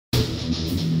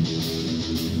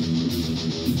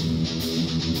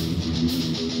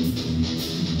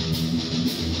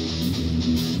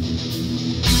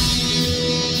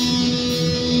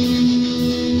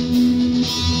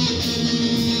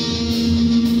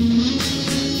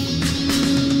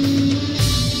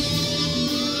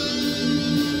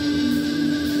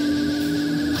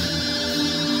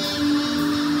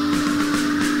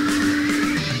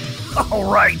All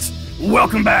right,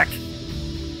 welcome back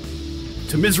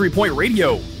to Misery Point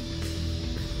Radio.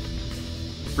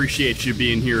 Appreciate you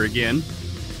being here again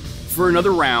for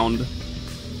another round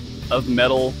of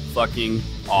metal fucking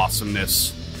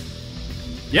awesomeness.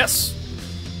 Yes,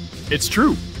 it's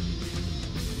true.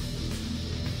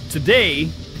 Today,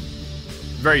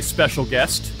 very special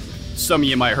guest, some of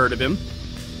you might have heard of him,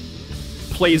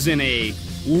 plays in a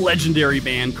legendary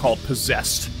band called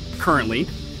Possessed currently.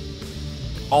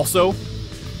 Also,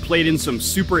 played in some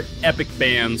super epic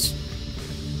bands.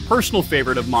 Personal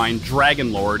favorite of mine,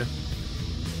 Dragon Lord.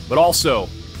 But also,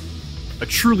 a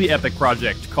truly epic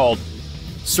project called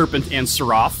Serpent and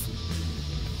Seraph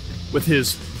with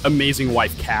his amazing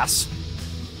wife, Cass.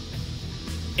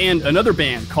 And another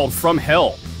band called From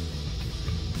Hell.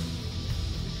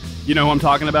 You know who I'm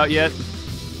talking about yet?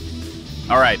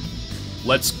 All right,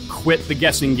 let's quit the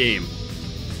guessing game.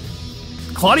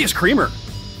 Claudeous Creamer.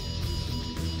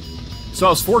 So I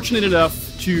was fortunate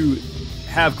enough to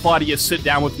have Claudeous sit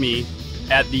down with me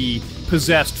at the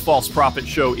Possessed False Prophet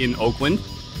show in Oakland.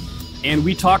 And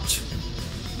we talked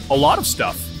a lot of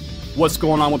stuff. What's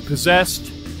going on with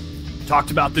Possessed.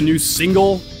 Talked about the new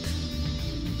single.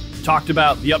 Talked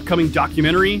about the upcoming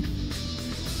documentary.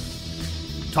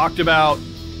 Talked about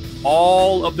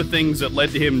all of the things that led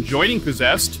to him joining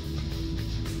Possessed.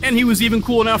 And he was even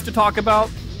cool enough to talk about,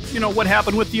 what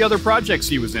happened with the other projects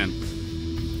he was in.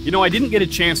 I didn't get a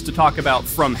chance to talk about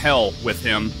From Hell with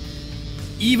him,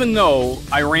 even though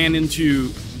I ran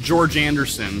into George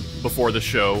Anderson before the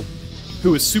show,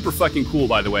 who is super fucking cool,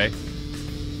 by the way.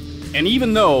 And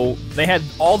even though they had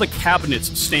all the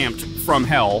cabinets stamped From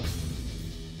Hell,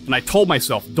 and I told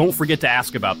myself, don't forget to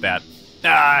ask about that.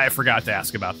 I forgot to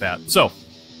ask about that. So,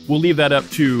 we'll leave that up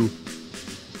to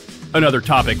another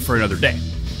topic for another day.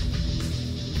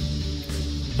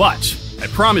 But, I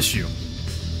promise you,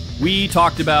 we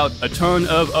talked about a ton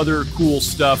of other cool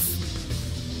stuff,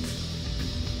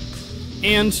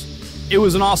 and it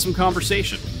was an awesome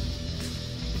conversation.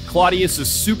 Claudeous is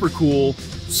super cool,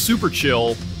 super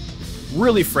chill,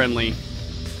 really friendly.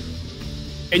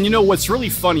 And what's really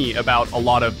funny about a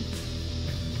lot of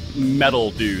metal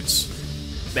dudes?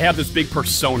 They have this big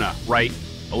persona, right?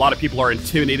 A lot of people are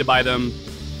intimidated by them.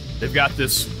 They've got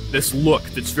this look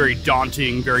that's very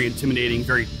daunting, very intimidating,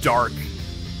 very dark.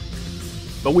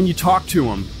 But when you talk to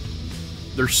them,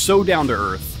 they're so down to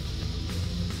earth,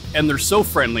 and they're so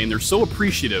friendly, and they're so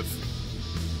appreciative.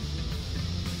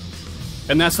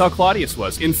 And that's how Claudeous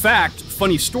was. In fact,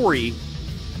 funny story,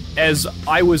 as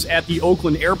I was at the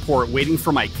Oakland airport waiting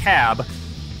for my cab,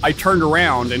 I turned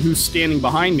around, and who's standing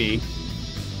behind me?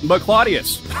 But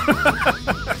Claudeous.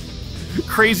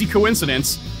 Crazy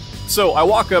coincidence. So I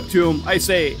walk up to him, I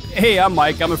say, hey, I'm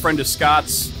Mike, I'm a friend of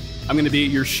Scott's, I'm going to be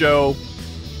at your show.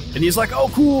 And he's like, oh,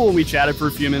 cool. And we chatted for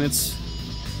a few minutes.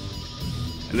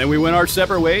 And then we went our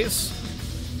separate ways,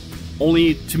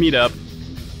 only to meet up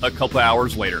a couple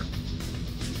hours later.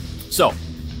 So,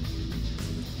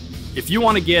 if you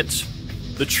want to get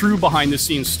the true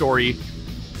behind-the-scenes story,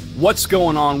 what's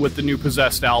going on with the new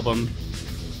Possessed album,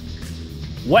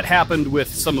 what happened with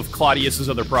some of Claudious's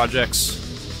other projects,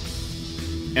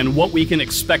 and what we can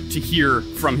expect to hear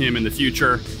from him in the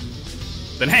future,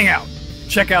 then hang out.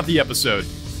 Check out the episode.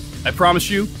 I promise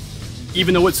you,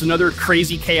 even though it's another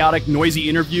crazy, chaotic, noisy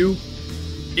interview,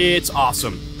 it's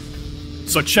awesome.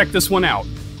 So check this one out.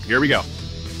 Here we go.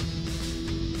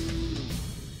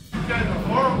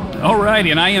 Alrighty,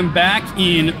 and I am back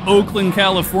in Oakland,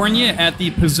 California at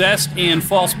the Possessed and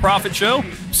False Prophet show.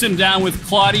 Sitting down with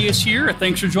Claudeous here.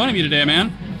 Thanks for joining me today,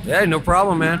 man. Yeah, no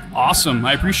problem, man. Awesome.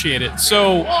 I appreciate it.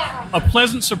 So, a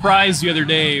pleasant surprise the other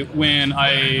day when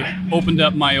I opened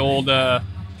up my old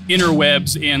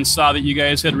interwebs and saw that you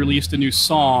guys had released a new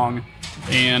song.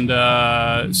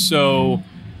 And so,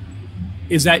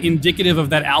 is that indicative of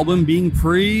that album being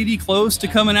pretty close to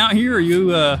coming out here? Are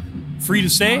you free to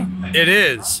say? It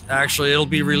is. Actually, it'll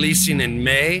be releasing in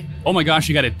May. Oh my gosh,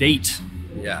 you got a date.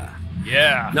 Yeah.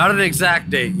 Yeah. Not an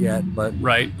exact date yet, but...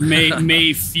 Right.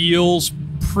 May feels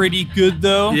pretty good,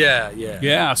 though. Yeah.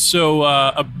 Yeah, so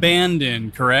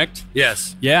Abandon, correct?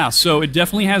 Yes. Yeah, so it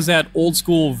definitely has that old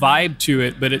school vibe to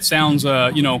it, but it sounds,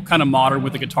 kind of modern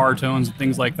with the guitar tones and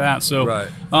things like that. So, Right.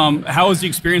 How has the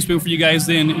experience been for you guys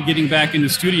then getting back in the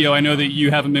studio? I know that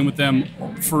you haven't been with them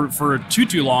for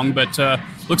too long, but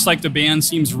looks like the band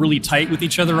seems really tight with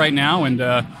each other right now, and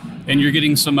you're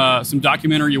getting some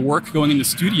documentary work going in the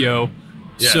studio.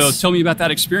 Yes. So tell me about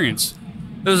that experience.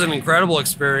 It was an incredible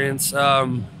experience.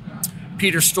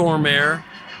 Peter Stormare,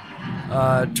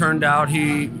 turned out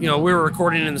we were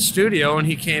recording in the studio, and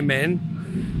he came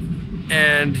in,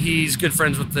 and he's good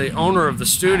friends with the owner of the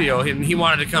studio, and he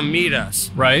wanted to come meet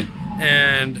us. Right.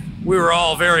 And we were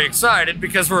all very excited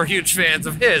because we're huge fans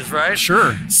of his, right?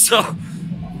 Sure. So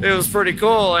it was pretty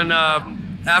cool. And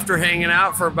after hanging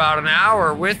out for about an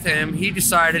hour with him, he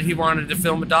decided he wanted to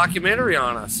film a documentary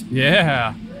on us.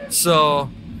 Yeah. So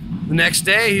the next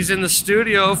day, he's in the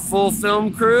studio, full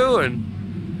film crew, and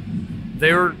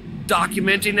they were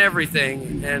documenting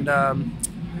everything. And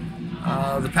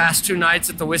the past 2 nights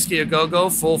at the Whiskey A Go-Go,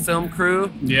 full film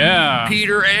crew. Yeah.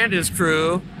 Peter and his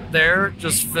crew there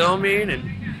just filming,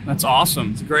 and that's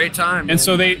awesome. it's a great time. And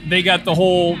so they got the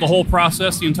whole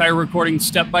process, the entire recording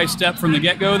step by step from the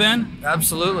get-go then?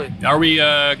 Absolutely. Are we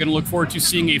going to look forward to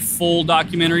seeing a full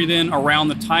documentary then around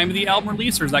the time of the album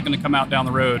release, or is that going to come out down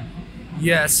the road?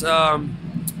 Yes. From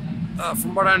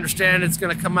what I understand, it's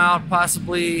going to come out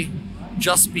possibly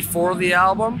just before the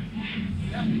album.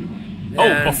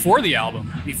 Before the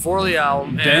album? Before the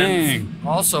album. Dang. And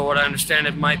also, what I understand,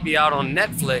 it might be out on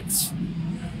Netflix,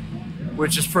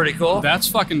 which is pretty cool. That's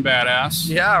fucking badass.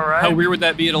 Yeah, right? How weird would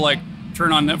that be to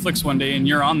turn on Netflix one day and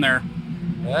you're on there?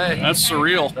 Hey. That's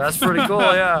surreal. That's pretty cool,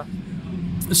 yeah.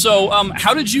 So,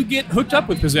 how did you get hooked up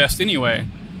with Possessed anyway?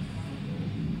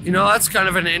 That's kind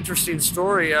of an interesting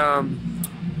story.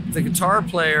 The guitar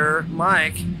player,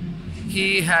 Mike,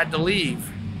 he had to leave.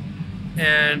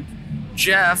 And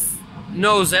Jeff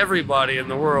knows everybody in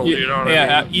the world, you know what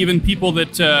I mean? Even people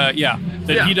that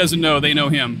he doesn't know, they know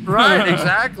him. Right,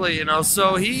 exactly.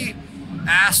 So he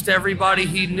asked everybody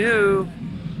he knew,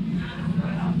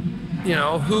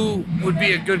 who would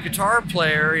be a good guitar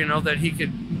player, that he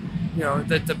could,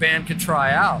 that the band could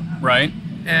try out. Right.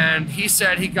 And he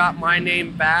said he got my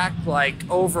name back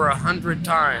over 100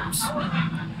 times.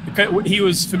 He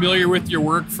was familiar with your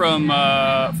work from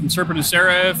Serpent and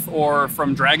Seraph or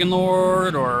from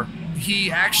Dragonlord, or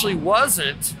he actually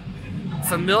wasn't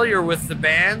familiar with the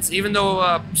bands, even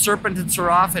though Serpent and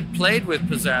Seraph had played with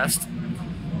Possessed.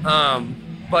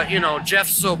 But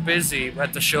Jeff's so busy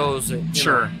at the shows that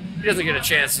he doesn't get a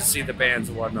chance to see the bands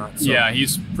and whatnot. So. Yeah,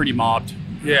 he's pretty mobbed.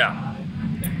 Yeah.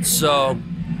 So,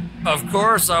 of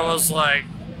course, I was like,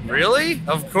 really?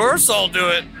 Of course I'll do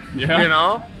it.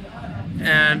 Yeah.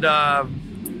 And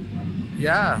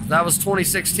that was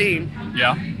 2016.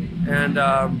 Yeah. And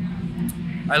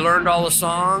I learned all the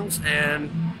songs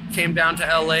and came down to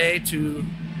LA to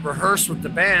rehearse with the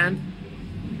band.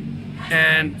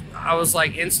 And I was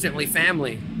instantly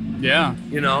family. Yeah.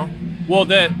 Well,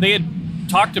 they had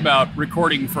talked about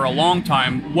recording for a long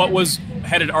time.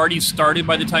 Had it already started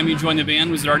by the time you joined the band?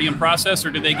 Was it already in process,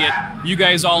 or did they get you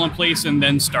guys all in place and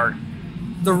then start?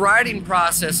 The writing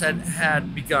process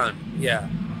had begun, yeah.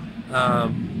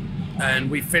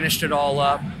 And we finished it all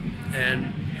up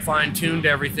and fine-tuned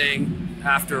everything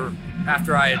after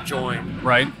I had joined.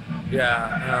 Right.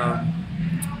 Yeah.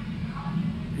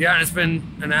 And it's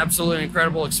been an absolutely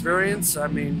incredible experience. I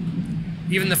mean,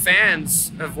 even the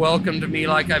fans have welcomed me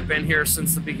like I've been here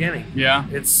since the beginning. Yeah.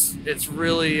 It's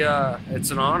really,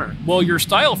 it's an honor. Well, your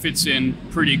style fits in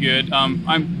pretty good.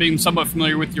 I'm being somewhat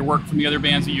familiar with your work from the other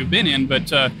bands that you've been in,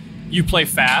 but you play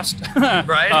fast,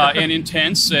 right? And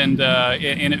intense, and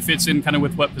it fits in kind of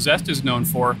with what Possessed is known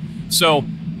for. So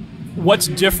what's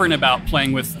different about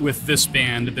playing with this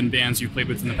band than bands you've played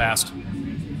with in the past?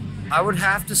 I would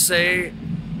have to say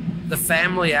the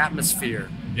family atmosphere.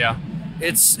 Yeah.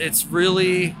 It's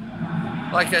really,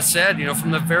 like I said,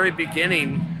 from the very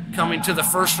beginning, coming to the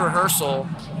first rehearsal,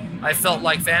 I felt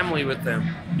like family with them.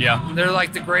 Yeah. They're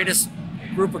like the greatest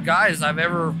group of guys I've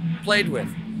ever played with.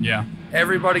 Yeah.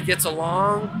 Everybody gets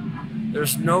along.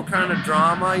 There's no kind of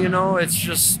drama,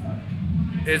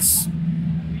 it's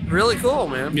really cool,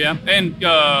 man. Yeah. And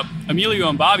Emilio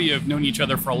and Bobby have known each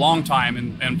other for a long time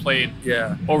and played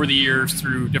over the years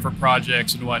through different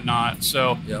projects and whatnot.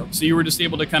 So, so you were just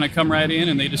able to kind of come right in,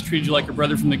 and they just treated you like a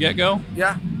brother from the get-go?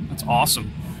 Yeah. That's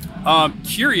awesome.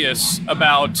 Curious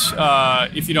about,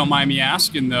 if you don't mind me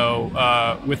asking,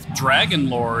 though, with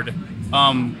Dragonlord,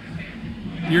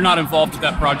 you're not involved with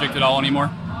that project at all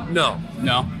anymore? No.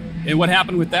 No? And what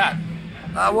happened with that?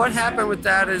 What happened with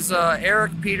that is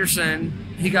Eric Peterson,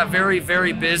 he got very,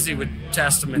 very busy with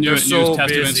Testament. They're so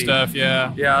Testament busy. stuff,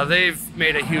 yeah. Yeah, they've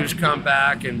made a huge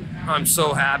comeback, and I'm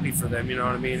so happy for them, you know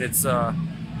what I mean? It's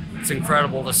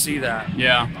incredible to see that.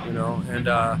 Yeah. You know,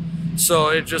 and so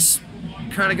it just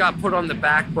kind of got put on the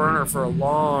back burner for a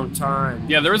long time.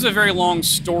 Yeah, there was a very long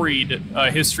storied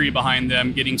history behind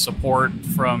them getting support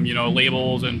from, you know,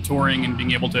 labels and touring and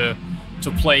being able to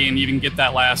play and even get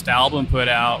that last album put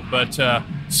out. But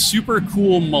super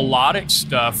cool melodic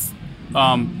stuff,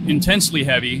 intensely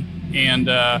heavy, and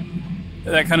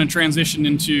that kind of transitioned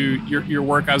into your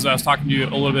work, as I was talking to you a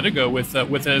little bit ago, with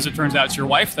as it turns out, it's your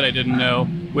wife that I didn't know,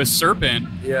 with Serpent.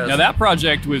 Yes. Now that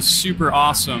project was super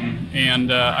awesome,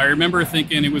 and I remember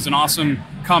thinking it was an awesome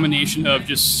combination of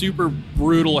just super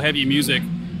brutal heavy music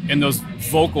and those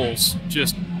vocals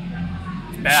just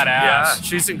badass. Yeah,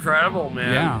 she's incredible,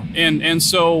 man. Yeah, and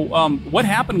so what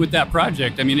happened with that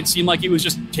project? I mean, it seemed like it was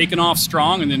just taking off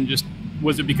strong, and then just,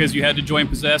 was it because you had to join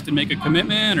Possessed and make a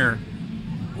commitment, or?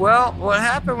 Well, what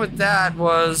happened with that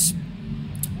was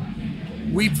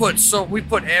we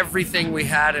put everything we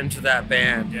had into that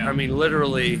band. Yeah. I mean,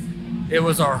 literally, it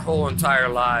was our whole entire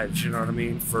lives, you know what I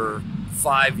mean, for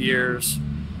 5 years,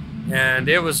 and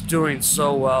it was doing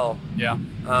so well. Yeah.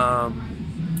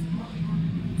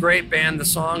 Great band. The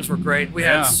songs were great. We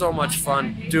had so much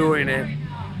fun doing it,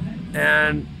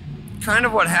 and kind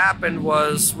of what happened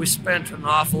was we spent an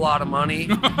awful lot of money.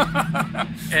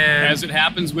 And as it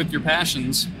happens with your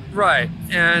passions. Right.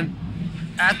 And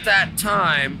at that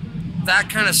time, that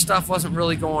kind of stuff wasn't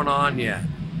really going on yet.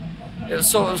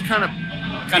 So it was kind of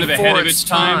ahead of its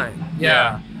time.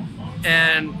 Yeah.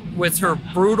 And with her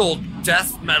brutal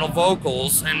death metal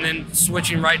vocals and then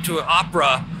switching right to an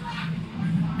opera,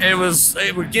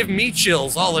 it would give me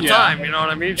chills all the time, you know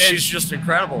what I mean? She's just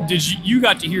incredible. Did you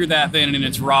got to hear that then in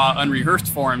its raw, unrehearsed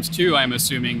forms too, I'm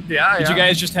assuming? Yeah, Did you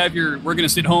guys just have we're going to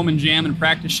sit home and jam and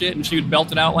practice shit, and she would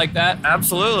belt it out like that?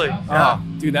 Absolutely. Oh,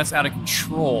 dude, that's out of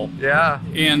control. Yeah.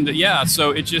 And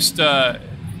so it just,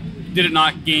 did it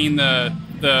not gain the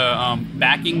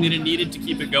backing that it needed to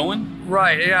keep it going?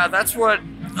 Right, yeah, that's what,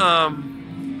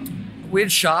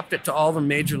 we'd shopped it to all the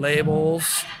major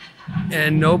labels,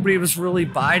 and nobody was really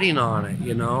biting on it,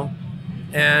 you know?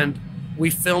 And we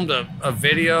filmed a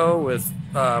video with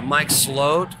Mike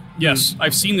Sloat. Yes,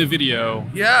 I've seen the video.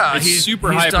 Yeah. It's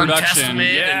super high done production.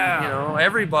 Testament Yeah. and, you know,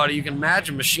 everybody you can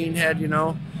imagine, Machine Head, you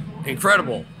know,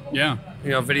 incredible. Yeah. You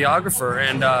know, videographer.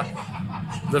 And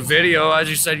the video, as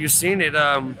you said, you've seen it,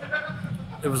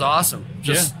 it was awesome.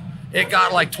 It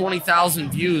got like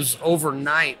 20,000 views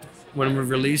overnight when we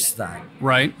released that.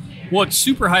 Right. Well, it's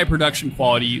super high production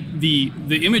quality.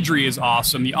 The imagery is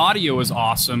awesome. The audio is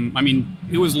awesome. I mean,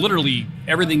 it was literally,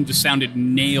 everything just sounded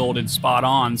nailed and spot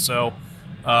on. So,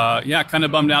 kind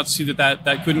of bummed out to see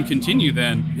that couldn't continue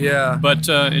then. Yeah. But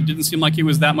it didn't seem like it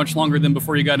was that much longer than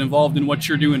before you got involved in what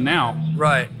you're doing now.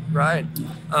 Right.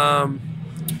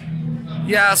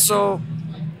 So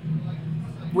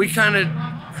we kind of,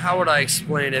 how would I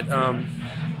explain it?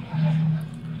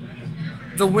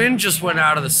 The wind just went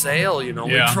out of the sail, you know.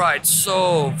 Yeah. We tried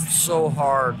so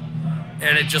hard,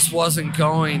 and it just wasn't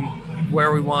going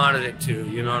where we wanted it to,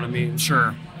 you know what I mean?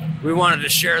 Sure. We wanted to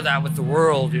share that with the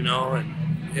world, you know, and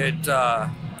it,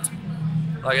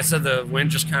 like I said, the wind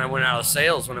just kind of went out of the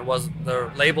sails when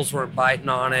the labels weren't biting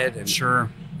on it, and sure,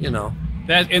 you know.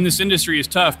 That in this industry is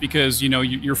tough because, you know,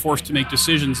 you're forced to make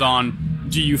decisions on,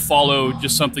 do you follow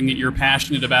just something that you're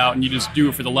passionate about and you just do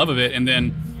it for the love of it, and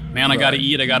then, man, I got to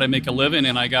eat, I got to make a living,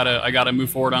 and I got to move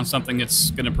forward on something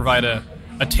that's going to provide a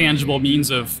tangible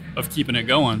means of keeping it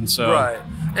going. So right.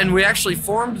 And we actually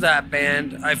formed that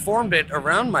band. I formed it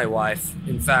around my wife,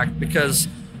 in fact, because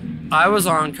I was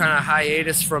on kind of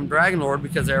hiatus from Dragon Lord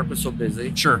because Eric was so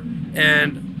busy. Sure.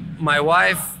 And my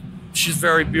wife, she's a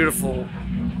very beautiful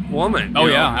woman. Oh, you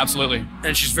know? yeah, absolutely.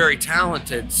 And she's very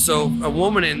talented. So a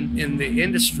woman in the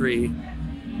industry,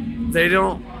 they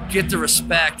don't get the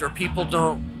respect, or people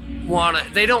don't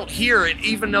they don't hear it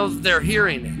even though they're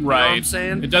hearing it. You right. know what I'm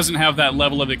saying? It doesn't have that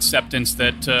level of acceptance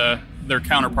that their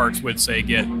counterparts would say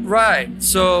get. Right.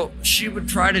 So she would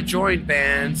try to join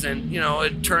bands, and, you know,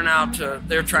 it'd turn out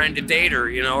they're trying to date her,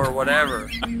 you know, or whatever.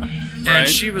 Right. And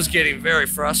she was getting very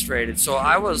frustrated. So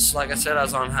I was, like I said, I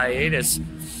was on hiatus,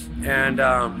 and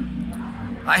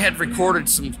I had recorded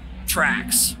some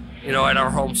tracks, you know, at our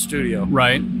home studio.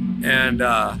 Right. And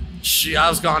I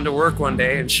was gone to work one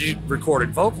day, and she recorded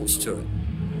vocals to it.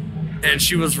 And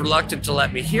she was reluctant to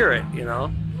let me hear it, you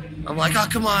know. I'm like, oh,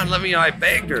 come on, I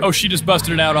begged her. Oh, she just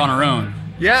busted it out on her own.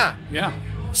 Yeah. Yeah.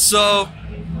 So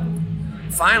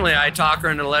finally I talk her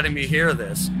into letting me hear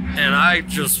this. And I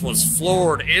just was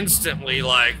floored instantly,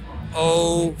 like,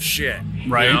 oh shit.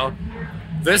 Right. You know?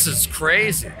 This is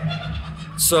crazy.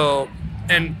 So,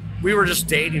 and we were just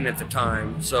dating at the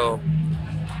time. So,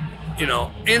 you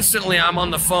know, instantly I'm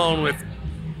on the phone with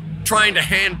trying to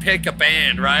handpick a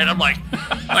band, right? I'm like,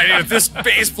 I need this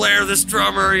bass player, this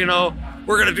drummer, you know,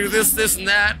 we're going to do this, this, and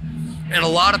that. And a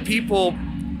lot of people,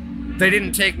 they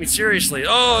didn't take me seriously.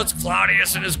 Oh, it's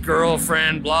Claudeous and his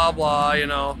girlfriend, blah, blah, you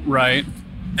know. Right.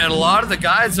 And a lot of the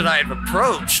guys that I had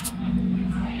approached,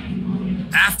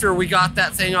 after we got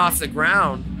that thing off the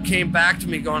ground, came back to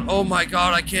me going, oh my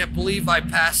God, I can't believe I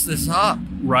passed this up.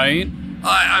 Right.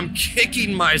 I'm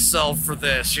kicking myself for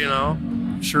this, you know.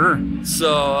 Sure.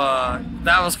 So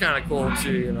that was kind of cool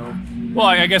too, you know. Well,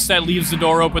 I guess that leaves the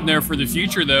door open there for the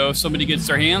future, though. If somebody gets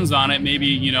their hands on it, maybe,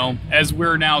 you know, as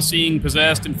we're now seeing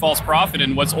Possessed and False Prophet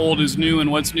and what's old is new and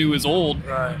what's new is old,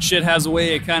 right. Shit has a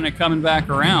way of kind of coming back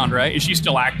around, right? Is she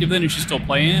still active then? Is she still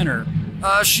playing, or?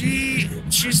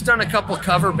 She's done a couple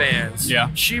cover bands. Yeah.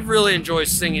 She really enjoys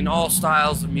singing all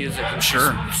styles of music, and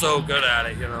sure, she's so good at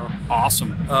it, you know.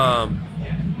 Awesome.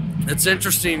 It's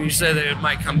interesting you say that it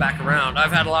might come back around.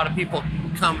 I've had a lot of people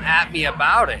come at me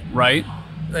about it. Right.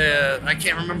 I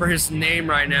can't remember his name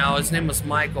right now. His name was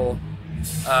Michael.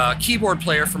 Keyboard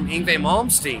player from Yngwie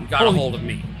Malmsteen got a hold of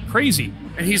me. Crazy.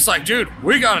 And he's like, dude,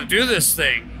 we got to do this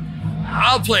thing.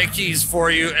 I'll play keys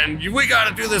for you, and we got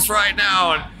to do this right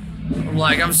now. And I'm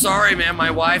like, I'm sorry, man.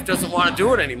 My wife doesn't want to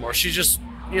do it anymore. She just,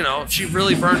 you know, she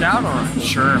really burned out on it.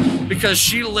 Sure. Because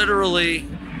she literally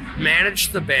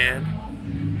managed the band,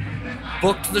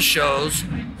 booked the shows,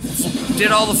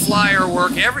 did all the flyer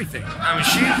work, everything. I mean,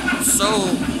 she's so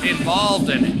involved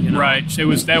in it, you know? Right.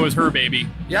 That was her baby.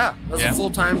 Yeah, it was a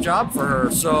full-time job for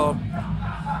her. So,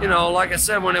 you know, like I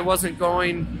said, when it wasn't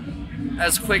going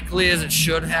as quickly as it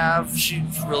should have, she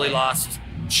really lost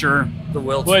Sure. the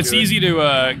will to Well, it's do it. easy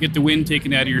to get the wind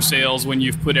taken out of your sails when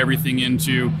you've put everything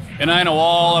into, and I know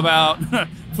all about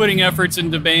putting efforts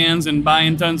into bands and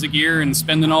buying tons of gear and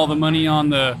spending all the money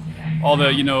on all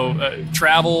the you know,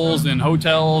 travels and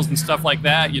hotels and stuff like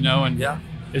that, you know, and Yeah.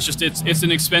 it's just, it's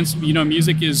an expensive, you know,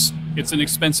 it's an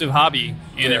expensive hobby,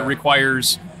 and it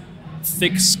requires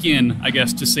thick skin, I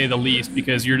guess, to say the least,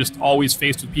 because you're just always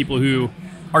faced with people who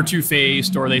are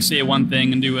two-faced, or they say one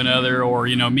thing and do another, or,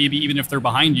 you know, maybe even if they're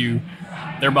behind you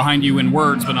in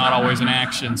words, but not always in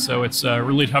action. So it's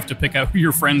really tough to pick out who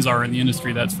your friends are in the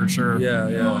industry, that's for sure.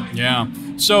 Yeah.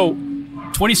 So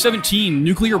 2017,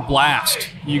 Nuclear Blast,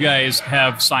 you guys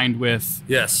have signed with.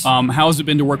 Yes. How has it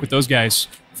been to work with those guys?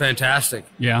 Fantastic.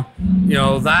 Yeah. You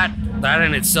know, that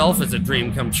in itself is a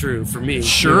dream come true for me.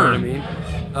 Sure. You know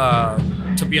what I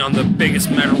mean? To be on the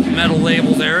biggest metal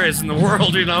label there is in the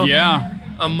world, you know? Yeah.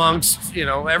 Amongst, you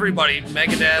know, everybody,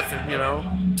 Megadeth and, you know,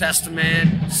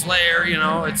 Testament, Slayer, you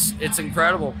know, it's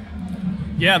incredible.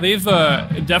 Yeah, they've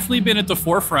definitely been at the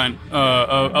forefront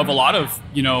of a lot of,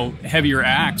 you know, heavier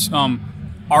acts.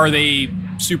 Are they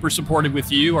super supportive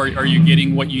with you? Are you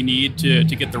getting what you need to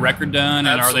get the record done?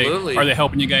 And Absolutely. are they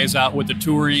helping you guys out with the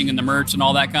touring and the merch and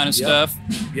all that kind of stuff?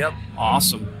 Yep.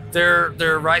 Awesome.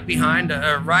 They're right behind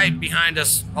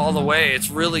us all the way. It's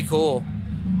really cool.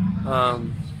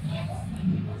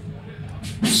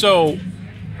 So,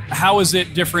 how is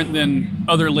it different than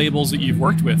other labels that you've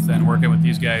worked with then, working with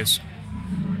these guys?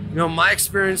 You know, my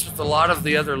experience with a lot of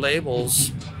the other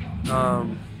labels,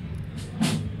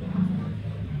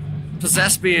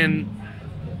 Possessed being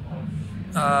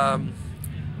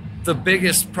the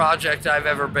biggest project I've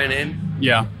ever been in.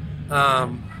 Yeah.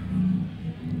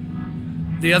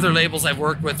 The other labels I've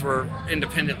worked with were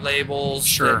independent labels.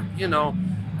 Sure. That, you know,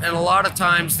 and a lot of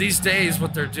times these days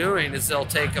what they're doing is they'll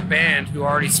take a band who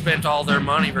already spent all their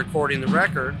money recording the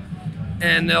record,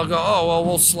 and they'll go, oh, well,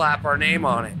 we'll slap our name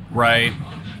on it. Right.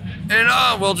 And,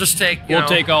 oh, we'll just take, We'll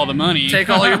take all the money. Take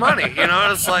all your money, you know,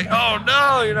 and it's like, oh,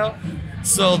 no, you know.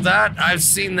 So that, I've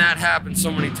seen that happen so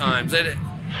many times. It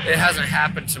hasn't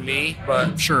happened to me,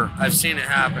 but Sure. I've seen it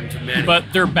happen to many. But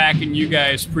they're backing you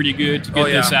guys pretty good to get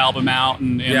this album out,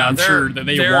 and I'm sure that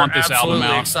they want this album absolutely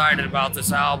out. Excited about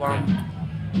this album,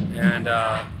 and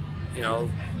you know,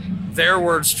 their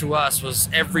words to us was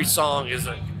every song is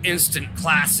an instant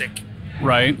classic.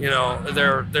 Right. You know,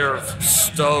 they're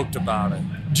stoked about it.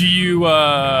 Do you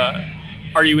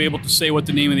are you able to say what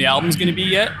the name of the album's going to be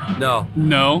yet? No.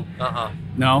 No.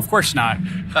 No, of course not.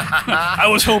 I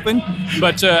was hoping.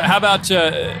 But how about,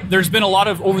 there's been a lot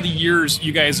of, over the years,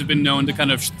 you guys have been known to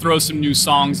kind of throw some new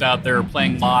songs out there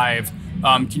playing live.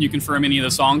 Can you confirm any of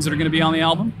the songs that are going to be on the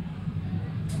album?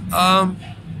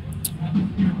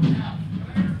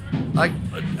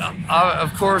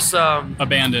 Of course,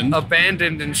 Abandoned.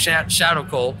 And Shadow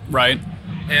Cult. Right.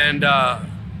 And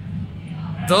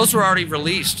those were already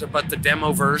released, but the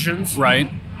demo versions.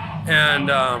 Right.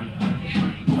 And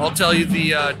I'll tell you,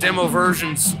 the demo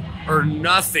versions are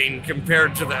nothing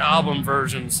compared to the album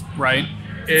versions. Right.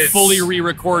 It's fully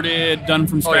re-recorded, done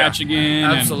from scratch again.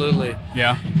 Absolutely.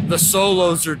 Yeah. The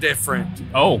solos are different.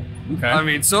 Oh, okay. I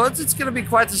mean, so it's going to be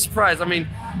quite the surprise. I mean,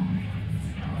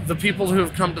 the people who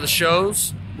have come to the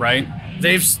shows, right?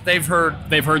 They've heard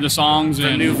the songs, the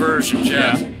and new versions.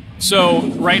 Yeah. So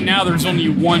right now there's only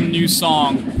one new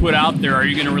song put out there. Are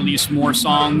you going to release more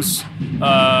songs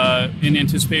in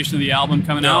anticipation of the album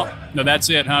coming out? No, that's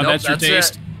it, huh? Nope, that's your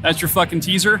taste. That's your fucking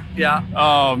teaser? Yeah.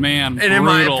 Oh, man. And in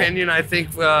brutal. my opinion, I think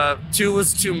 2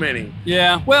 was too many.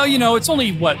 Yeah. Well, you know, it's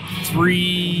only, what,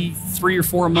 three or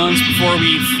 4 months before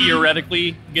we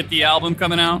theoretically get the album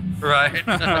coming out?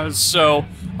 Right. So,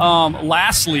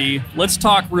 lastly, let's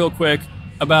talk real quick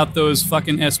about those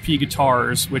fucking SP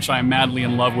guitars, which I'm madly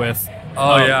in love with.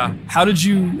 Oh, yeah. How did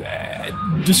you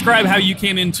describe how you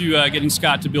came into getting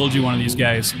Scott to build you one of these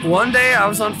guys? One day I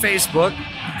was on Facebook,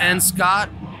 and Scott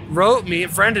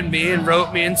friended me and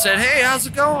wrote me and said, "Hey, how's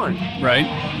it going?" Right.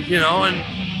 You know, and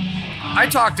I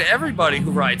talk to everybody who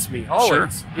writes me, always. Sure.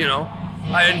 You know,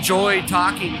 I enjoy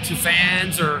talking to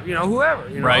fans or, you know, whoever.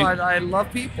 You know, right. I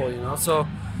love people, you know. So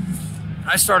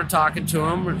I started talking to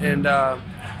him, and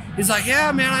he's like,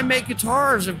 "Yeah, man, I make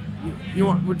guitars.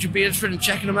 Would you be interested in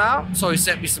checking them out?" So he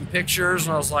sent me some pictures,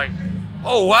 and I was like,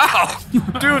 "Oh, wow.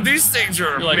 Dude, these things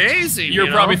are amazing." You're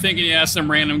you probably know? thinking, yeah, some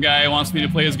random guy wants me to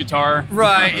play his guitar.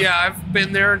 Right, yeah, I've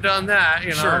been there and done that, you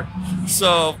know. Sure.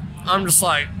 So I'm just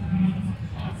like,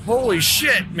 holy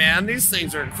shit, man, these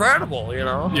things are incredible, you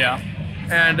know. Yeah.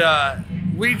 And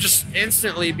we just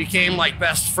instantly became like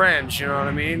best friends, you know what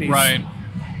I mean? Right.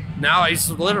 Now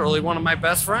he's literally one of my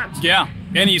best friends. Yeah,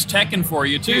 and he's teching for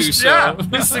you too. He's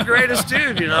the greatest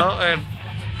dude, you know. And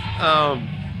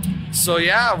so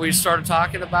yeah, we started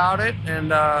talking about it,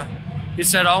 and he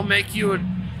said, "I'll make you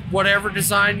whatever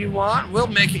design you want. We'll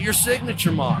make it your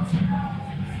signature model."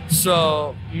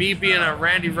 So me being a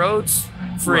Randy Rhoads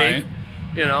freak, right.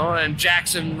 you know, and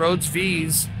Jackson Rhoads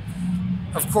V's,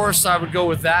 of course I would go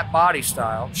with that body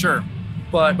style. Sure.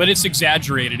 But it's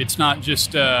exaggerated. It's not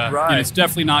just right. It's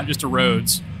definitely not just a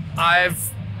Rhodes.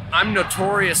 I'm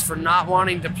notorious for not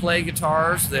wanting to play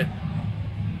guitars that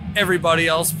everybody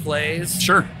else plays.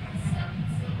 Sure.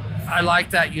 I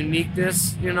like that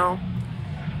uniqueness, you know.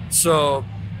 So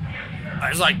I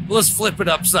was like, let's flip it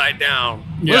upside down.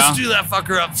 Yeah. Let's do that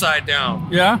fucker upside down.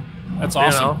 Yeah. That's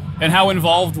awesome. You know? And how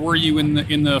involved were you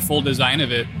in the full design of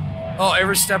it? Oh,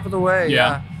 every step of the way.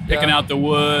 Yeah. Picking out the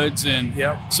woods and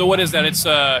so what is that?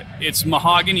 It's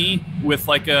mahogany with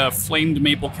like a flamed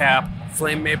maple cap,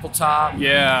 flame maple top,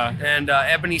 and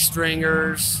ebony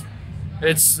stringers.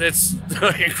 It's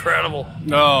incredible.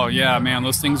 Oh yeah, man,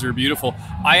 those things are beautiful.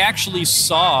 I actually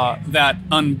saw that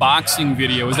unboxing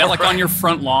video. Is that like on your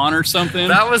front lawn or something?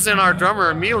 That was in our drummer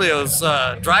Emilio's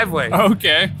driveway.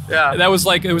 Okay. Yeah. That was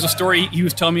like, it was a story he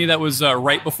was telling me that was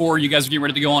right before you guys were getting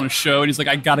ready to go on a show, and he's like,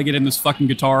 I gotta get in this fucking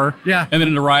guitar. Yeah. And then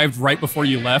it arrived right before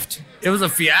you left. It was a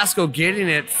fiasco getting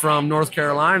it from North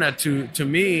Carolina to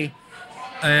me.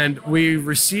 And we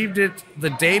received it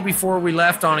the day before we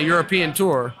left on a European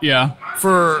tour. Yeah.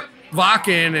 For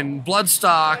Wacken and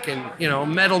Bloodstock and, you know,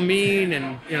 Metal Mean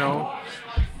and, you know,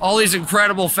 all these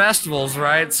incredible festivals,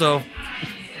 right? So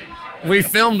we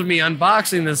filmed me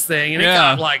unboxing this thing, and it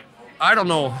got like, I don't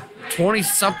know,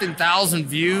 20-something thousand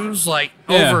views, like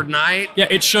overnight. Yeah,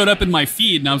 it showed up in my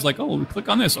feed, and I was like, oh, click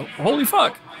on this. Oh, holy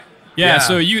fuck. Yeah,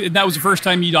 so that was the first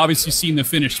time you'd obviously seen the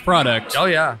finished product. Oh,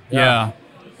 yeah. Yeah.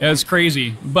 It was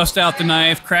crazy. Bust out the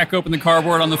knife, crack open the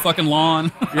cardboard on the fucking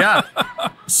lawn. Yeah.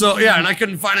 So, yeah, and I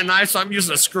couldn't find a knife, so I'm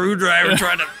using a screwdriver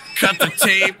trying to cut the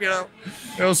tape, you know.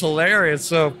 It was hilarious.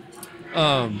 So,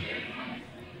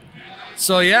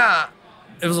 yeah,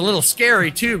 it was a little scary,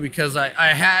 too, because I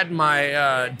had my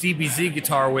DBZ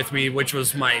guitar with me, which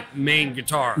was my main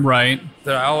guitar. Right.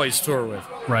 That I always tour with.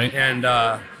 Right. And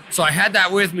so I had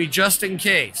that with me just in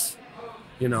case,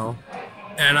 you know.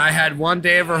 And I had one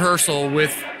day of rehearsal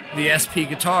with the SP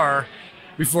guitar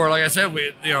before, like I said,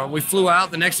 we flew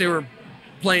out. The next day we were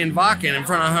playing Wacken in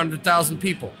front of 100,000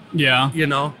 people. Yeah. You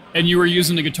know? And you were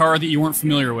using a guitar that you weren't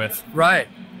familiar with. Right.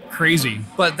 Crazy.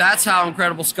 But that's how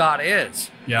incredible Scott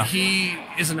is. Yeah. He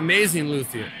is an amazing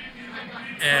luthier.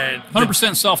 And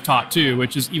 100% self-taught, too,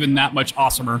 which is even that much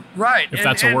awesomer. Right. If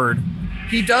that's a word.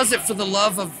 He does it for the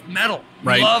love of metal.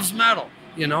 Right. He loves metal,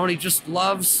 you know, and he just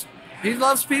loves... He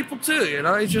loves people too, you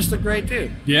know. He's just a great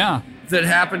dude. Yeah. That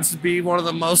happens to be one of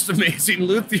the most amazing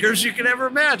luthiers you can ever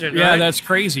imagine. Yeah, right? that's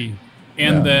crazy.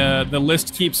 And the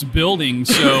list keeps building.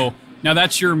 So Now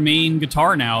that's your main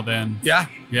guitar now, then. Yeah.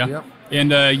 Yeah. Yep.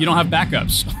 And you don't have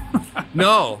backups.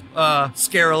 No,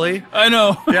 scarily. I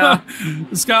know. Yeah.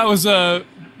 Scott was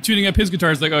tuning up his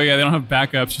guitars like, oh yeah, they don't have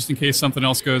backups just in case something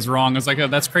else goes wrong. I was like, oh,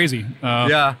 that's crazy.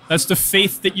 Yeah. That's the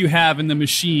faith that you have in the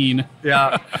machine.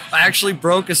 Yeah. I actually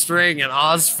broke a string at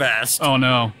Ozfest. Oh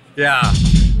no. Yeah.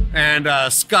 And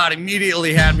Scott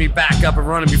immediately had me back up and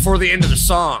running before the end of the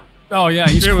song. Oh yeah,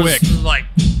 he's It quick. was like,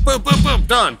 boom, boom, boom,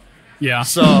 done. Yeah.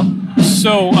 So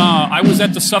I was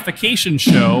at the Suffocation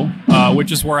show,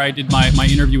 which is where I did my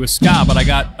interview with Scott, but I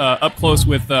got up close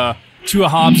with two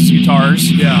of Hobbs'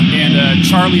 guitars, and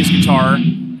Charlie's guitar.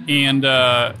 And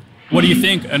what do you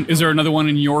think? Is there another one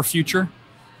in your future?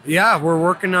 yeah, we're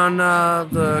working on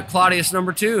the Claudeous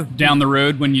 #2. Down the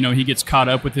road when, he gets caught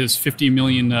up with his 50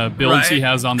 million builds he Right.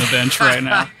 has on the bench right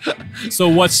now. So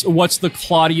what's the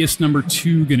Claudeous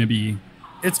 #2 going to be?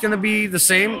 It's gonna be the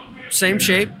same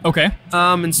shape. Okay.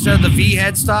 Instead of the V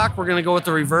headstock, we're gonna go with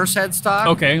the reverse headstock.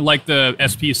 Okay, like the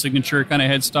SP signature kind of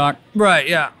headstock. Right.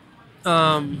 Yeah.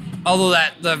 Although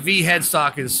the V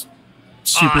headstock is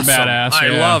Super awesome. badass. I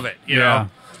yeah. love it. You Yeah. know.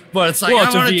 But it's like Well,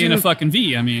 it's I a want V to and do a fucking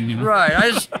V. I mean,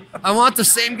 right. I want the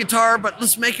same guitar, but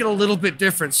let's make it a little bit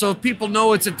different so people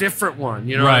know it's a different one.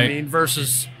 You know what I Right. mean?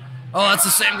 Versus, oh, that's the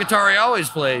same guitar he always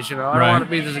plays. You know, I Right. don't want to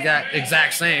be the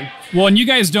exact same. Well, and you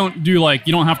guys don't do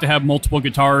you don't have to have multiple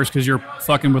guitars because you're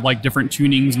fucking with different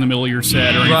tunings in the middle of your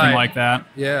set or anything Right. like that.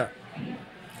 Yeah.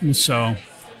 So,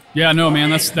 yeah, no, man,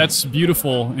 that's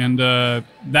beautiful. And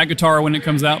that guitar, when it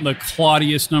comes out, the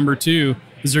Claudeous '2,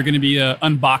 is there going to be an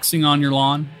unboxing on your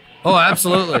lawn? Oh,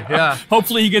 absolutely. Yeah.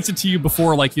 Hopefully, he gets it to you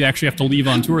before you actually have to leave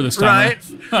on tour this time.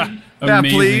 Right. Amazing. Yeah,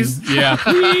 please. Yeah,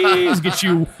 please get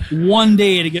you one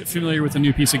day to get familiar with a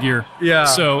new piece of gear. Yeah.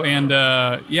 So, and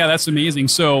yeah, that's amazing.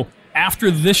 So,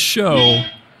 after this show,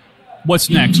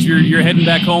 what's next? You're heading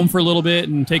back home for a little bit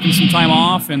and taking some time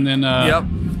off, and then Yep.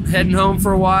 Heading home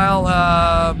for a while.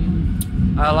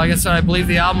 Like I said, I believe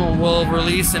the album will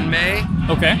release in May.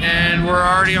 Okay. And we're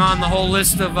already on the whole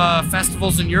list of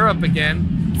festivals in Europe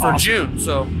again for Awesome.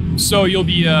 June. So you'll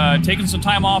be taking some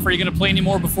time off. Are you going to play any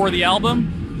more before the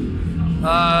album?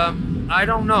 I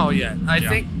don't know yet. I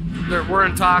think we're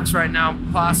in talks right now,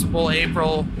 possible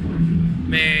April,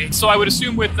 May. So I would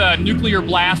assume with Nuclear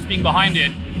Blast being behind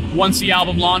it, once the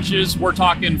album launches, we're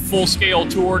talking full-scale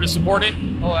tour to support it?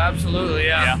 Oh, absolutely,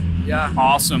 yeah.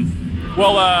 Awesome.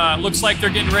 Well, looks like they're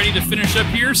getting ready to finish up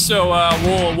here, so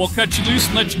we'll cut you loose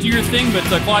and let you do your thing. But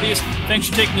Claudeous, thanks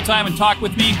for taking the time and talk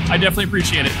with me. I definitely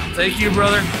appreciate it. Thank you,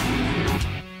 brother.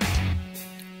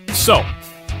 So,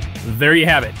 there you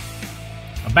have it.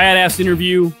 A badass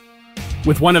interview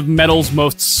with one of metal's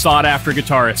most sought-after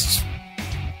guitarists.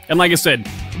 And like I said,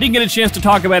 I didn't get a chance to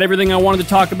talk about everything I wanted to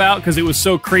talk about because it was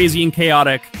so crazy and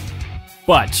chaotic.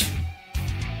 But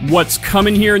what's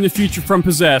coming here in the future from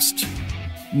Possessed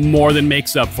more than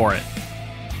makes up for it.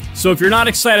 So if you're not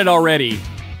excited already,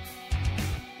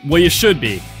 well, you should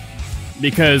be.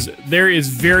 Because there is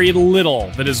very little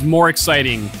that is more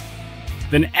exciting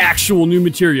than actual new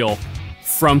material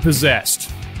from Possessed.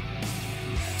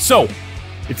 So,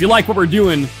 if you like what we're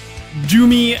doing, do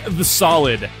me the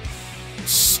solid.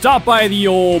 Stop by the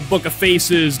old Book of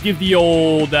Faces, give the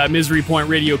old Misery Point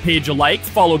Radio page a like,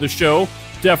 follow the show,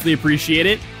 definitely appreciate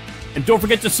it. And don't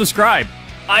forget to subscribe.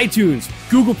 iTunes,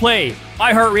 Google Play,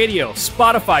 iHeartRadio,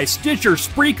 Spotify, Stitcher,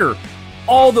 Spreaker,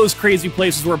 all those crazy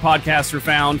places where podcasts are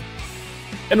found.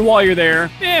 And while you're there,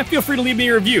 feel free to leave me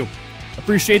a review.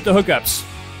 Appreciate the hookups.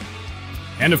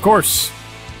 And of course,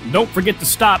 don't forget to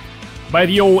stop by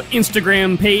the old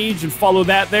Instagram page and follow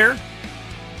that there,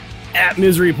 at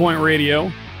Misery Point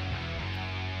Radio.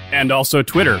 And also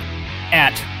Twitter,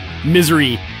 at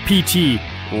Misery PT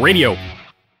Radio.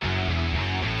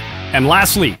 And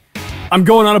lastly, I'm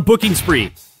going on a booking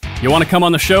spree. You want to come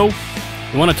on the show?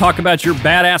 You want to talk about your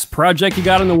badass project you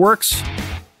got in the works?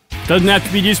 Doesn't have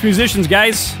to be just musicians,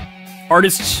 guys.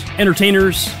 Artists,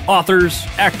 entertainers, authors,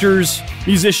 actors,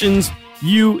 musicians,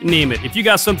 you name it. If you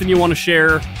got something you want to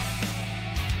share,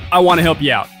 I want to help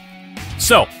you out.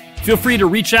 So, feel free to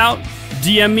reach out,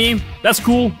 DM me. That's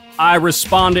cool. I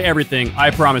respond to everything,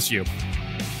 I promise you.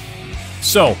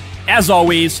 So, as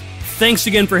always, thanks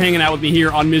again for hanging out with me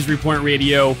here on Misery Point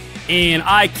Radio. And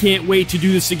I can't wait to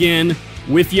do this again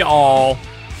with you all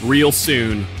real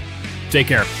soon. Take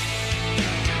care.